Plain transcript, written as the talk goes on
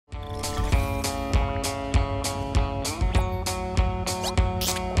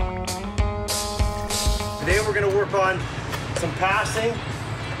we're gonna work on some passing.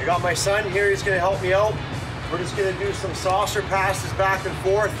 I got my son here, he's gonna help me out. We're just gonna do some saucer passes back and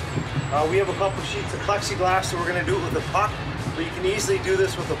forth. We have a couple sheets of plexiglass, so we're gonna do it with a puck, but you can easily do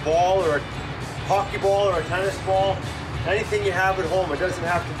this with a ball or a hockey ball or a tennis ball. Anything you have at home, it doesn't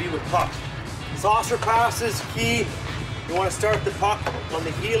have to be with pucks. Saucer passes, key. You wanna start the puck on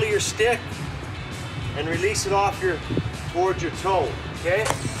the heel of your stick and release it off towards your toe, okay?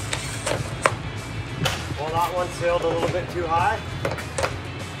 Well, that one sailed a little bit too high.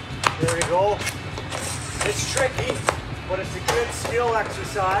 There we go. It's tricky, but it's a good skill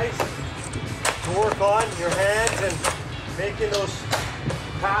exercise to work on your hands and making those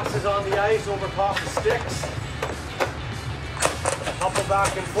passes on the ice over top of sticks. A couple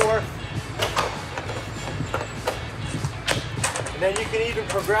back and forth. And then you can even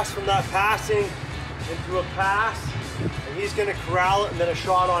progress from that passing into a pass, and he's going to corral it and then a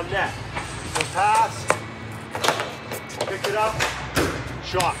shot on net. So pass, pick it up,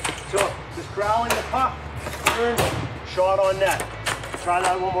 shot. So just corralling the puck, turn, shot on net. Try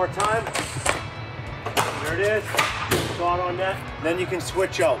that one more time. There it is, shot on net. Then you can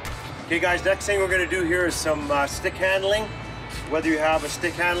switch out. Okay guys, next thing we're going to do here is some stick handling. Whether you have a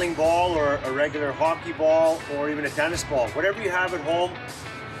stick handling ball or a regular hockey ball or even a tennis ball, whatever you have at home,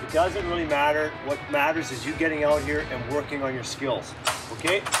 it doesn't really matter. What matters is you getting out here and working on your skills,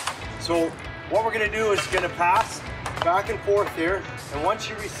 okay? So what we're gonna do is gonna pass back and forth here, and once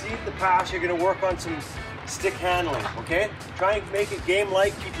you receive the pass, you're gonna work on some stick handling, okay? Try and make it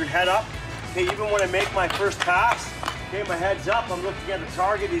game-like, keep your head up. Okay, even when I make my first pass, okay, my head's up, I'm looking at a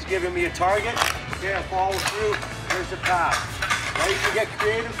target, he's giving me a target. Okay, I follow through, here's the pass. Now you can get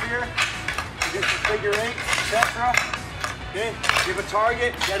creative here, you do some figure eight, etc. Okay, give a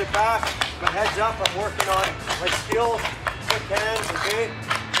target, get it back, my head's up, I'm working on my skills, quick hands, okay?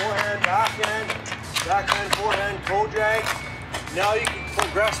 Forehand, backhand, forehand, toe drag. Now you can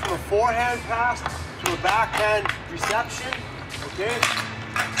progress from a forehand pass to a backhand reception, okay?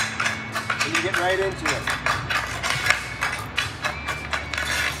 And you get right into it.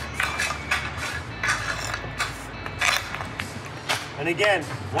 And again,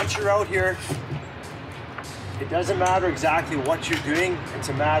 once you're out here, it doesn't matter exactly what you're doing, it's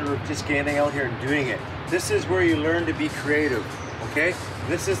a matter of just getting out here and doing it. This is where you learn to be creative, okay?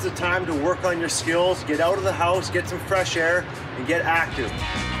 This is the time to work on your skills, get out of the house, get some fresh air, and get active.